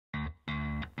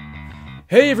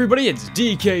Hey everybody, it's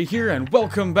DK here, and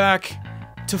welcome back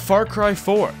to Far Cry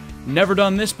 4. Never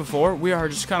done this before. We are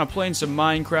just kind of playing some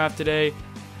Minecraft today.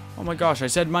 Oh my gosh, I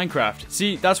said Minecraft.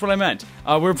 See, that's what I meant.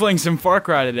 We're playing some Far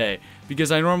Cry today, because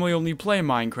I normally only play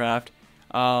Minecraft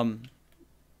on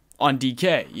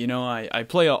DK. You know, I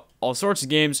play all sorts of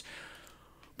games,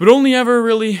 but only ever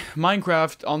really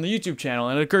Minecraft on the YouTube channel.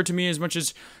 And it occurred to me, as much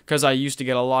as, because I used to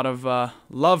get a lot of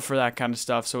love for that kind of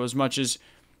stuff, so as much as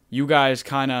you guys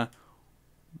kind of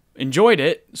enjoyed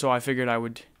it, so I figured I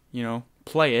would, you know,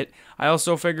 play it. I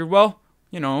also figured, well,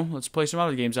 you know, let's play some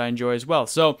other games I enjoy as well.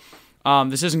 So,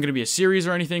 this isn't going to be a series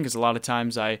or anything, because a lot of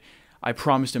times I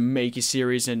promise to make a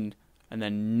series and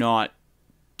then not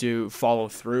follow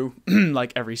through,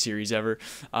 like every series ever,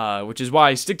 which is why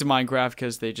I stick to Minecraft,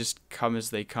 because they just come as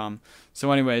they come.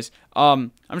 So anyways,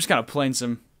 I'm just kind of playing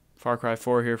some Far Cry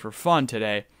 4 here for fun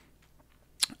today.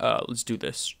 Let's do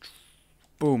this.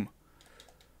 Boom.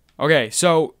 Okay,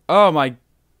 so, okay,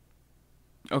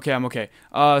 I'm okay.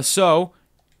 So,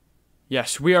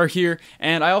 yes, we are here,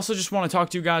 and I also just want to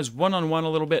talk to you guys one-on-one a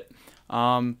little bit,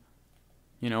 you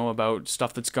know, about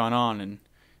stuff that's gone on, and,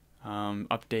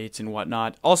 updates and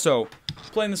whatnot. Also,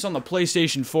 playing this on the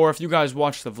PlayStation 4, if you guys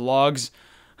watch the vlogs,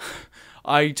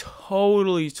 I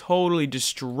totally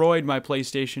destroyed my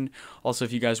PlayStation. Also,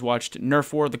 if you guys watched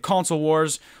Nerf War, the Console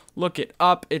Wars, look it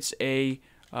up. It's a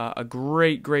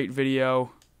great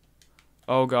video.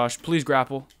 Oh gosh, please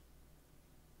grapple.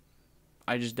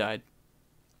 I just died.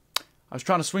 I was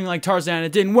trying to swing like Tarzan,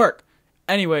 it didn't work.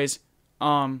 Anyways,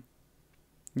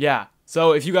 yeah.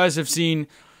 So if you guys have seen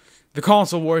the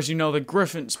Console Wars, you know the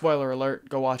Griffin, spoiler alert,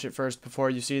 go watch it first before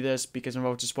you see this, because I'm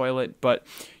about to spoil it, but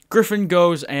Griffin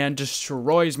goes and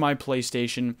destroys my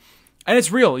PlayStation, and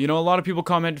it's real. You know, a lot of people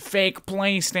comment, fake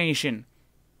PlayStation.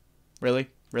 Really?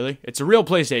 It's a real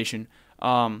PlayStation.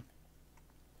 And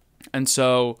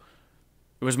so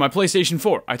it was my PlayStation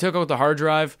 4. I took out the hard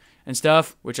drive and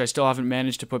stuff, which I still haven't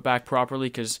managed to put back properly,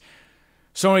 because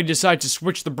Sony decided to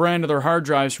switch the brand of their hard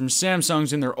drives from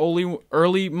Samsung's in their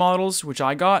early models, which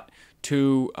I got,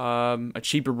 to a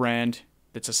cheaper brand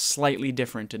that's a slightly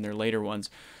different in their later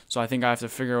ones. So I think I have to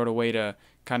figure out a way to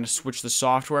kind of switch the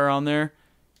software on there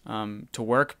to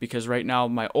work, because right now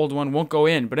my old one won't go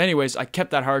in. But anyways, I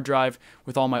kept that hard drive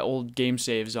with all my old game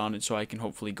saves on it, so I can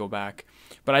hopefully go back.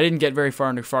 But I didn't get very far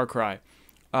into Far Cry.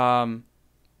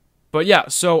 But yeah,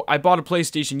 so I bought a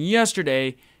PlayStation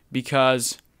yesterday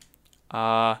because,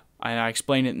 and I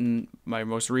explained it in my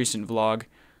most recent vlog,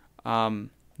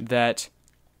 that,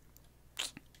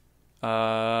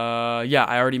 yeah,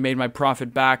 I already made my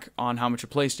profit back on how much a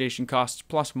PlayStation costs,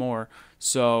 plus more,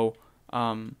 so,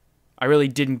 I really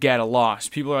didn't get a loss.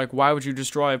 People are like, why would you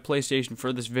destroy a PlayStation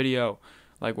for this video?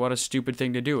 Like, what a stupid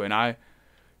thing to do. And I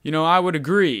would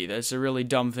agree, that's a really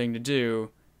dumb thing to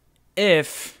do.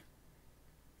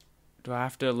 Do I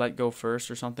have to let go first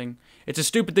or something? It's a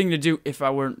stupid thing to do if I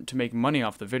weren't to make money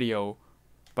off the video,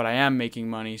 but I am making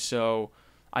money, so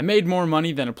I made more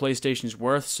money than a PlayStation's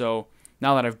worth, so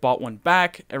now that I've bought one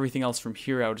back, everything else from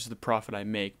here out is the profit I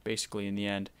make, basically, in the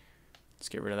end. Let's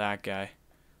get rid of that guy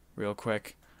real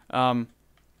quick. Get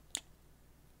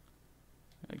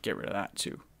rid of that,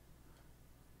 too.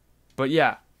 But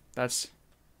yeah, that's...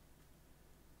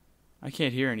 I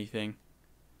can't hear anything.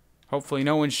 Hopefully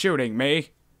no one's shooting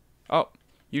me. Oh,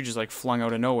 you just like flung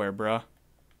out of nowhere, bruh.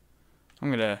 I'm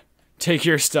gonna take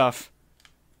your stuff.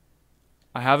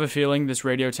 I have a feeling this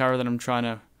radio tower that I'm trying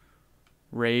to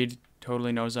raid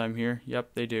totally knows I'm here.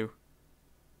 Yep, they do.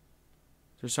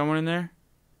 Is there someone in there?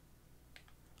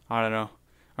 I don't know.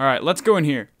 Alright, let's go in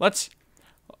here.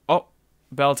 Oh,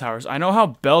 bell towers. I know how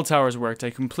bell towers worked. I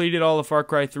completed all of Far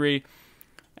Cry 3.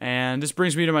 And this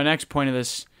brings me to my next point of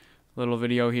this little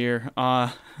video here.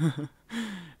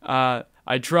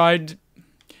 I tried,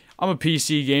 I'm a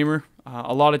PC gamer.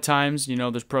 A lot of times, you know,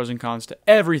 there's pros and cons to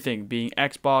everything, being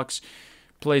Xbox,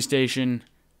 PlayStation,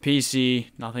 PC,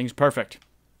 nothing's perfect.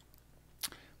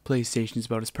 PlayStation's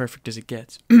about as perfect as it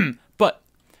gets. But,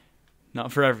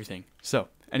 not for everything. So,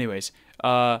 anyways,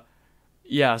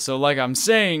 yeah, so like I'm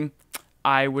saying,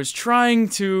 I was trying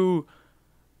to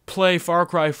play Far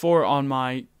Cry 4 on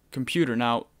my computer.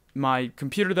 Now, my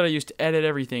computer that I used to edit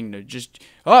everything to just...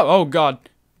 Oh God.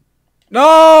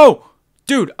 No!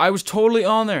 Dude, I was totally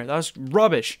on there. That was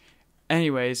rubbish.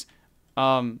 Anyways,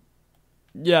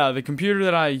 yeah, the computer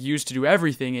that I used to do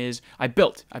everything is... I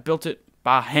built it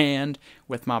by hand,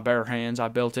 with my bare hands. I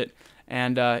built it.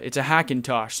 And it's a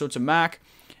Hackintosh, so it's a Mac.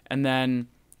 And then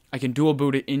I can dual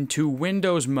boot it into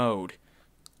Windows mode.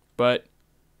 But...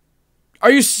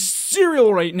 Are you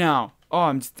serial right now? Oh,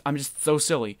 I'm just so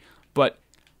silly. But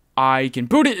I can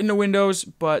boot it into Windows,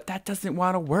 but that doesn't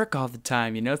want to work all the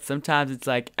time, you know? Sometimes it's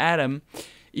like, Adam,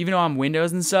 even though I'm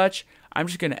Windows and such, I'm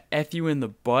just going to F you in the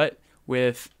butt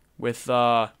with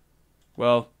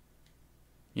well,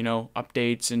 you know,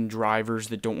 updates and drivers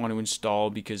that don't want to install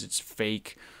because it's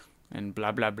fake and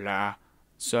blah, blah, blah.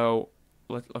 So,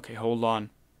 okay, hold on.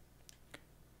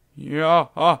 Yeah,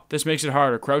 this makes it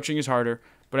harder. Crouching is harder.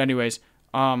 But anyways,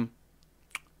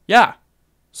 yeah.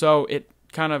 So it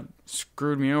kind of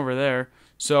screwed me over there.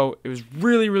 So it was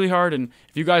really, really hard. And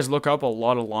if you guys look up a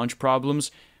lot of launch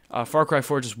problems, Far Cry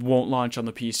 4 just won't launch on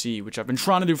the PC, which I've been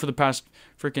trying to do for the past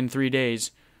freaking 3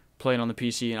 days, playing on the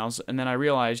PC. And then I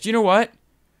realized, you know what?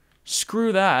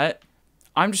 Screw that.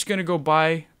 I'm just going to go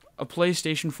buy a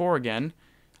PlayStation 4 again.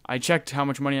 I checked how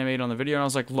much money I made on the video, and I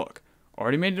was like, look,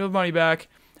 already made the money back.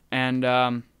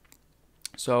 And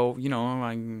so, you know,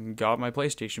 I got my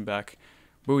PlayStation back.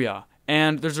 Booyah.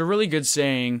 And there's a really good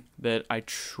saying that I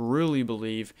truly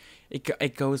believe.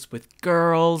 It goes with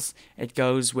girls. It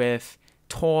goes with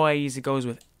toys. It goes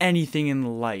with anything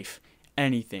in life.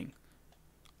 Anything.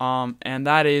 And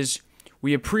that is,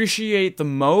 we appreciate the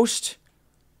most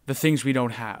the things we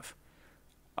don't have.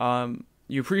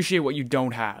 You appreciate what you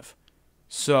don't have.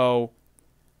 So,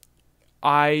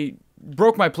 I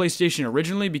broke my PlayStation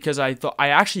originally because I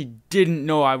actually didn't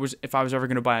know if I was ever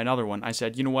going to buy another one. I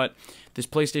said, you know what, this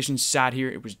PlayStation sat here,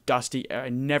 it was dusty, I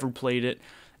never played it,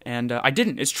 and I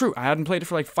didn't. It's true, I hadn't played it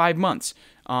for like 5 months.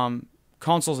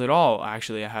 Consoles at all,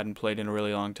 actually, I hadn't played in a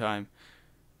really long time.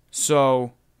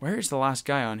 So, where is the last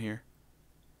guy on here?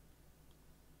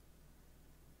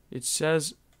 It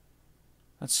says,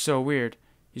 that's so weird.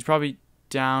 He's probably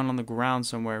down on the ground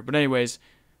somewhere. But anyways,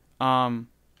 I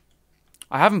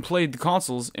haven't played the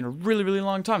consoles in a really, really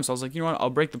long time. So I was like, you know what? I'll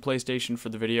break the PlayStation for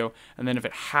the video. And then if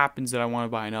it happens that I want to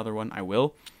buy another one, I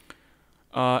will.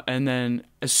 And then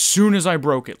as soon as I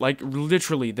broke it, like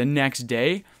literally the next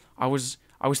day, I was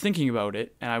thinking about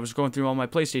it. And I was going through all my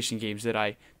PlayStation games that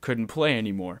I couldn't play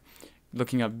anymore.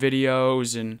 Looking up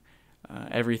videos and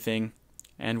everything.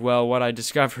 And well, what I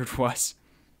discovered was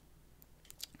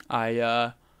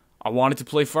I wanted to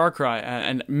play Far Cry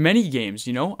and many games,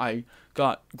 you know. I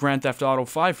got Grand Theft Auto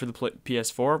 5 for the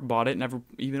PS4, bought it, never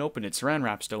even opened it. Saran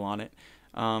wrap still on it.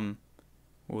 Oh,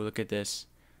 look at this.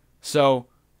 So,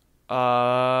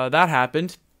 that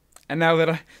happened. And now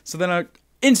that then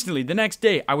instantly, the next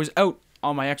day, I was out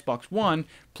on my Xbox One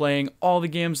playing all the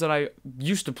games that I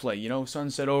used to play, you know,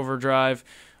 Sunset Overdrive,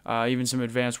 even some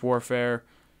Advanced Warfare,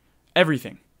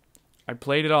 everything. I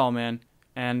played it all, man.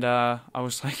 And I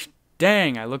was like,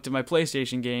 dang, I looked at my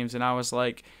PlayStation games and I was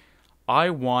like, I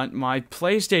want my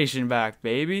PlayStation back,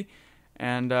 baby.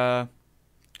 And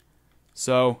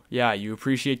so, yeah, you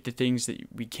appreciate the things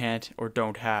that we can't or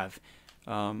don't have.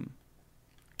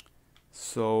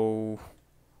 So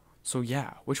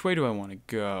yeah, which way do I want to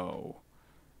go?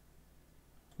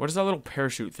 What does that little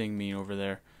parachute thing mean over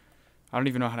there? I don't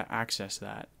even know how to access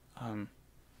that.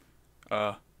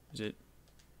 Is it?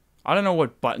 I don't know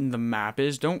what button the map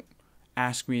is. Don't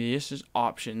ask me this. Is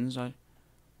options.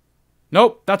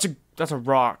 Nope, that's a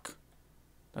rock.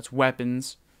 That's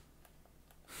weapons.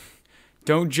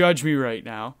 Don't judge me right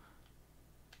now.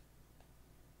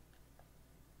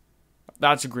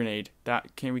 That's a grenade.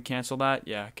 Can we cancel that?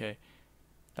 Yeah, okay.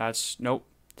 Nope.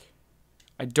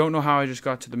 I don't know how I just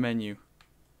got to the menu.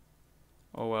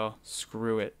 Oh well,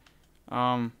 screw it.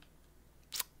 Oh,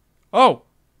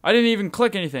 I didn't even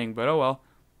click anything, but oh well.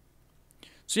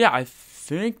 So yeah, I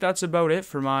think that's about it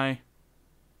for my...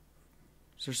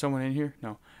 Is there someone in here?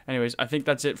 No. Anyways, I think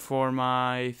that's it for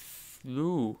my...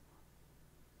 Ooh.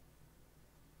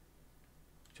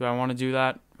 Do I want to do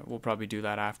that? We'll probably do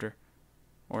that after.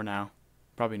 Or now.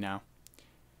 Probably now.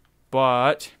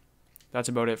 But that's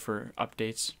about it for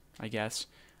updates, I guess.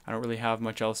 I don't really have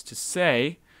much else to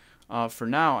say. For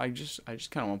now, I just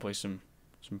kind of want to play some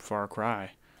Far Cry.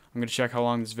 I'm going to check how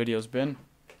long this video's been.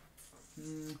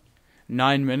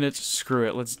 9 minutes. Screw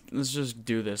it. Let's just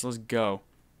do this. Let's go.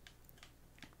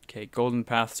 Okay, Golden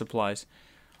Path supplies.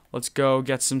 Let's go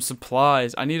get some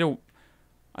supplies. I need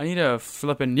a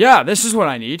flippin'... Yeah, this is what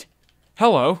I need.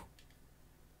 Hello.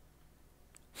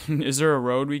 Is there a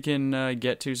road we can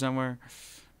get to somewhere?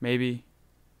 Maybe.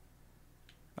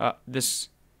 This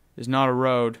is not a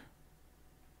road.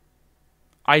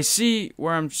 I see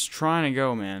where I'm trying to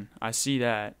go, man. I see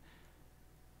that.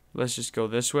 Let's just go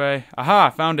this way.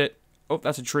 Aha, found it. Oh,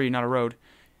 that's a tree, not a road.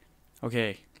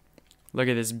 Okay. Look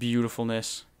at this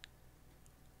beautifulness.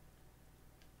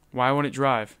 Why won't it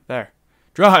drive? There.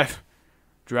 Drive!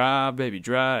 Drive, baby,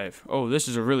 drive. Oh, this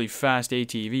is a really fast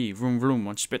ATV. Vroom, vroom,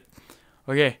 one spit.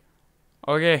 Okay.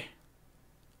 Okay.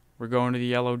 We're going to the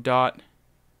yellow dot.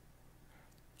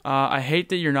 I hate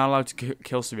that you're not allowed to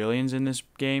kill civilians in this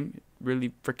game. It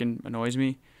really freaking annoys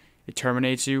me. It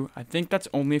terminates you. I think that's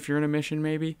only if you're in a mission,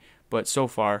 maybe. But so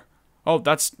far. Oh,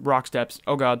 that's rock steps.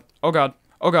 Oh, God. Oh, God.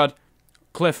 Oh, God.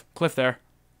 Cliff. Cliff there.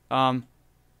 Oh,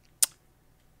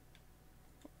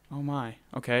 my.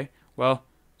 Okay. Well,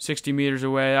 60 meters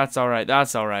away. That's all right.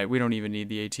 That's all right. We don't even need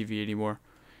the ATV anymore.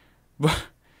 But,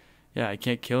 yeah, I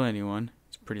can't kill anyone.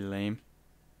 It's pretty lame.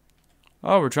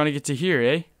 Oh, we're trying to get to here,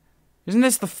 eh? Isn't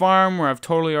this the farm where I've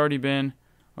totally already been?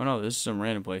 Oh, no, this is some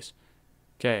random place.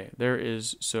 Okay, there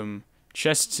is some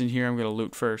chests in here I'm going to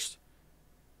loot first.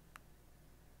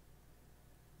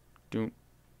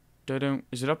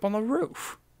 Is it up on the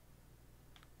roof?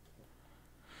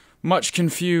 Much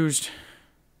confused.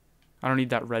 I don't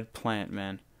need that red plant,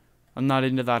 man. I'm not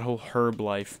into that whole herb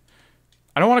life.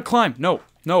 I don't want to climb. No,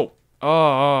 no.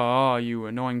 Oh, you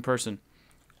annoying person.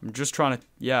 I'm just trying to...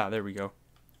 Yeah, there we go.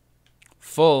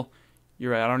 Full.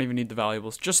 You're right, I don't even need the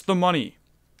valuables. Just the money.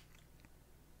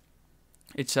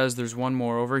 It says there's one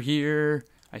more over here.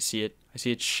 I see it. I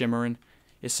see it shimmering.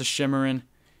 It's a shimmering.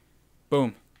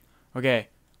 Boom. Okay.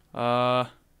 Let's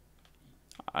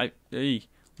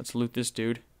loot this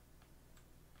dude.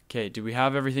 Okay, do we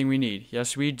have everything we need?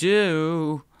 Yes, we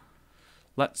do.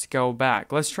 Let's go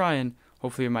back. Let's try and...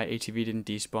 Hopefully my ATV didn't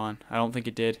despawn. I don't think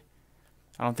it did.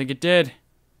 I don't think it did.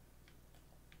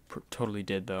 Totally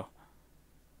did, though.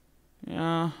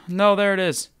 Yeah. No, there it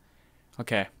is.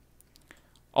 Okay.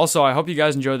 Also, I hope you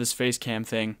guys enjoy this face cam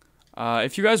thing.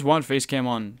 If you guys want face cam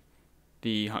on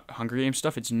the Hunger Games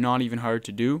stuff, it's not even hard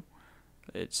to do.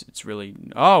 It's really...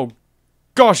 Oh,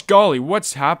 gosh golly,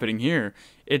 what's happening here?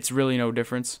 It's really no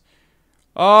difference.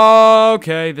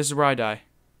 Okay, this is where I die.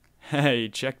 Hey,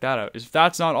 check that out. If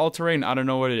that's not all-terrain, I don't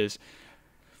know what it is.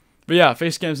 But yeah,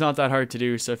 face cam's not that hard to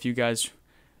do, so if you guys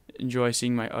enjoy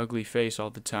seeing my ugly face all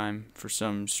the time for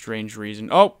some strange reason...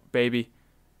 Oh, baby.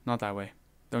 Not that way.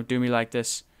 Don't do me like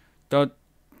this. Don't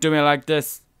do me like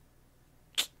this.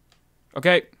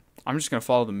 Okay, I'm just going to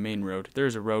follow the main road.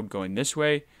 There's a road going this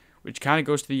way, which kind of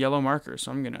goes to the yellow marker,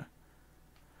 so I'm going to...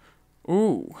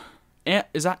 Ooh.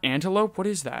 Is that antelope? What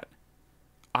is that?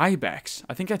 Ibex.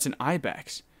 I think that's an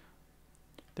ibex.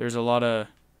 There's a lot of...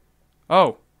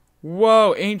 Oh.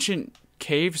 Whoa, ancient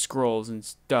cave scrolls and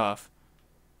stuff.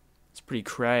 It's pretty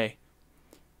cray.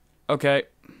 Okay.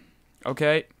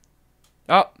 Okay.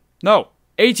 Oh, no.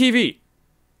 ATV.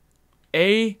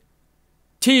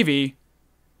 ATV.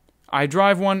 I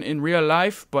drive one in real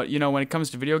life, but, you know, when it comes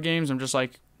to video games, I'm just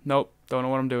like, nope, don't know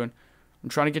what I'm doing. I'm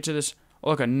trying to get to this. Oh,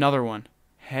 look, another one.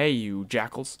 Hey, you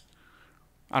jackals.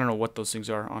 I don't know what those things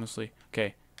are, honestly.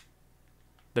 Okay.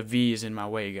 The V is in my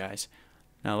way, guys.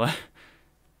 Now,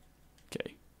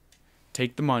 okay.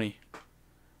 Take the money.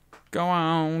 Go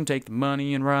on, take the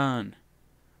money and run.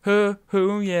 Hoo,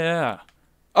 yeah.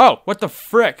 Oh, what the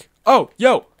frick? Oh,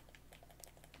 yo.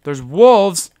 There's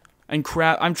wolves and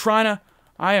crap. I'm trying to...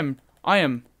 I am...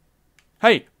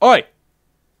 Hey, oi.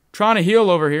 Trying to heal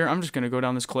over here. I'm just going to go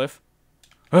down this cliff.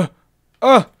 Where's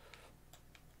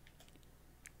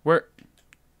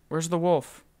the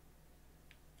wolf?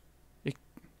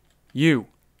 You.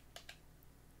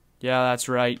 Yeah, that's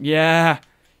right. Yeah.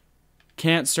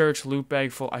 Can't search, loot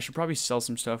bag full. I should probably sell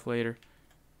some stuff later.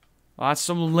 Oh, that's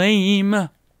so lame.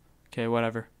 Okay,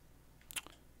 whatever.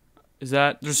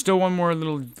 There's still one more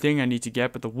little thing I need to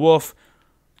get, but the wolf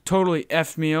totally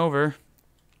effed me over.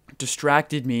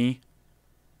 Distracted me.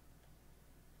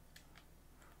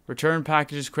 Return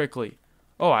packages quickly.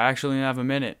 Oh, I actually have a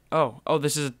minute. Oh,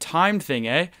 this is a timed thing,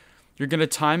 eh? You're gonna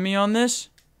time me on this?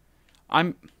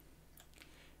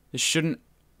 This shouldn't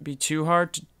be too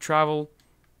hard to travel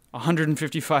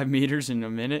 155 meters in a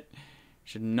minute.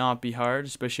 Should not be hard,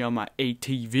 especially on my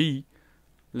ATV.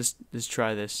 Let's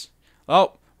try this.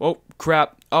 Oh,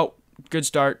 crap. Oh, good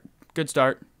start. Good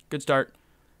start. Good start.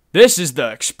 This is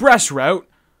the express route.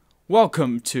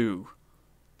 Welcome to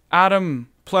Adam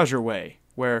Pleasure Way,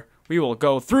 where we will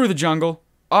go through the jungle.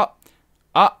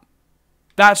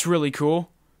 That's really cool.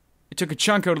 It took a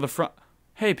chunk out of the front.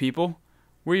 Hey, people.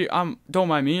 Don't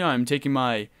mind me. I'm taking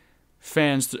my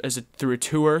fans through a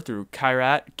tour through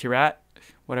Kirat,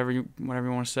 whatever you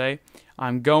want to say.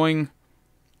 I'm going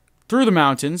through the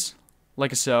mountains,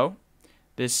 like so.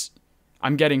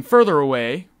 I'm getting further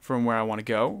away from where I want to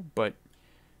go, but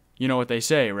you know what they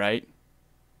say, right?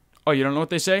 Oh, you don't know what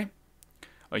they say?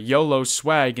 A YOLO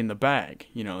swag in the bag.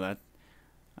 You know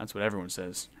that's what everyone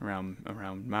says around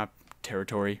my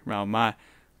territory, around my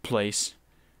place.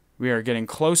 We are getting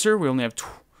closer. We only have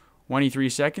 23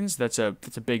 seconds. That's a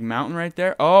big mountain right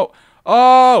there.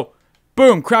 Oh!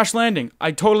 Boom! Crash landing.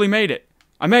 I totally made it.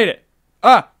 I made it.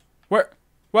 Where?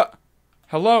 What?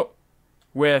 Hello?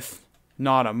 with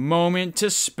not a moment to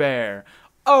spare.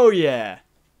 Oh yeah.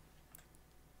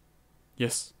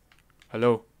 Yes.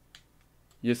 Hello.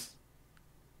 Yes.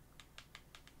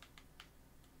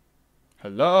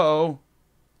 Hello.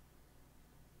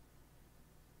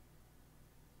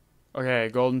 Okay,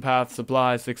 golden path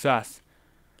supply success.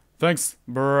 Thanks,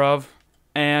 bruv.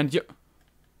 And you.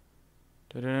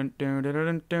 We need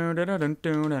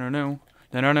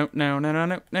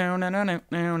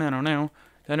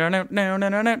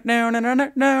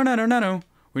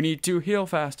to heal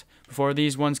fast before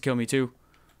these ones kill me too.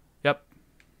 Yep.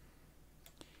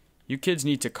 You kids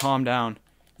need to calm down.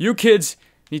 You kids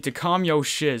need to calm yo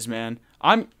shiz, man.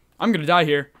 I'm gonna die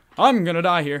here. I'm gonna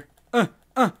die here.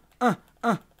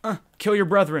 Kill your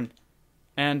brethren.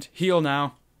 And heal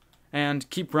now. And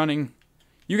keep running.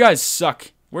 You guys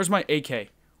suck. Where's my AK?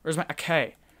 Where's my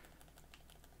AK?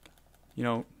 You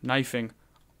know, knifing.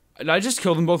 Did I just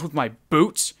kill them both with my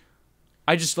boots?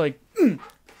 I just, like,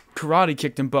 karate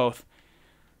kicked them both.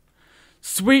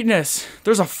 Sweetness.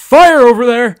 There's a fire over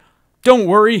there. Don't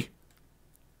worry.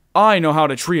 I know how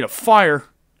to treat a fire.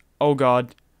 Oh,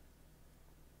 God.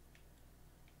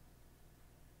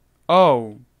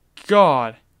 Oh,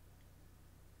 God.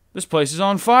 This place is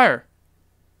on fire.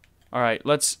 Alright,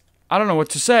 let's... I don't know what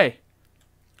to say.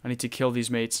 I need to kill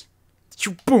these mates.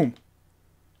 Shoot, boom.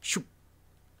 Shoot,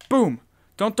 boom.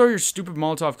 Don't throw your stupid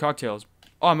Molotov cocktails.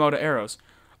 Oh, I'm out of arrows.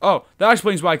 Oh, that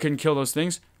explains why I couldn't kill those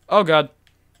things. Oh, God.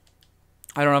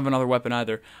 I don't have another weapon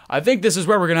either. I think this is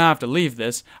where we're going to have to leave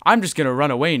this. I'm just going to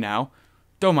run away now.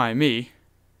 Don't mind me.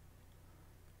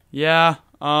 Yeah,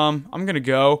 I'm going to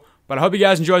go. But I hope you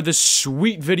guys enjoyed this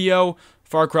sweet video.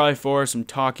 Far Cry 4, some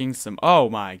talking, some... Oh,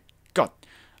 my God.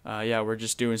 Yeah, we're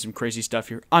just doing some crazy stuff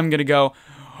here. I'm going to go.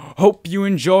 Hope you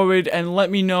enjoyed, and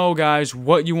let me know, guys,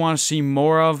 what you want to see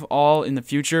more of all in the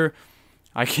future.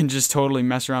 I can just totally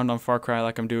mess around on Far Cry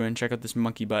like I'm doing. Check out this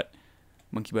monkey butt.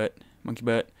 Monkey butt. Monkey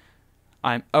butt.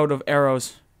 I'm out of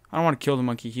arrows. I don't want to kill the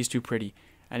monkey. He's too pretty.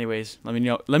 Anyways, let me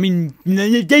know. Let me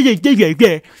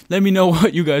know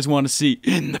what you guys want to see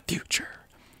in the future.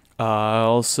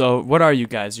 Also, what are you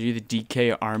guys? Are you the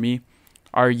DK Army?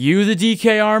 Are you the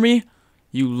DK Army?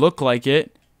 You look like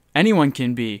it. Anyone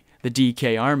can be the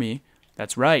DK Army.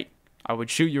 That's right. I would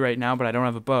shoot you right now, but I don't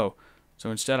have a bow. So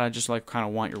instead, I just like kind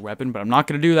of want your weapon, but I'm not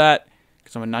gonna do that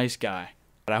because I'm a nice guy.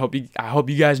 But I hope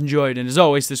you guys enjoyed. And as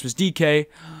always, this was DK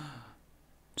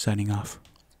signing off.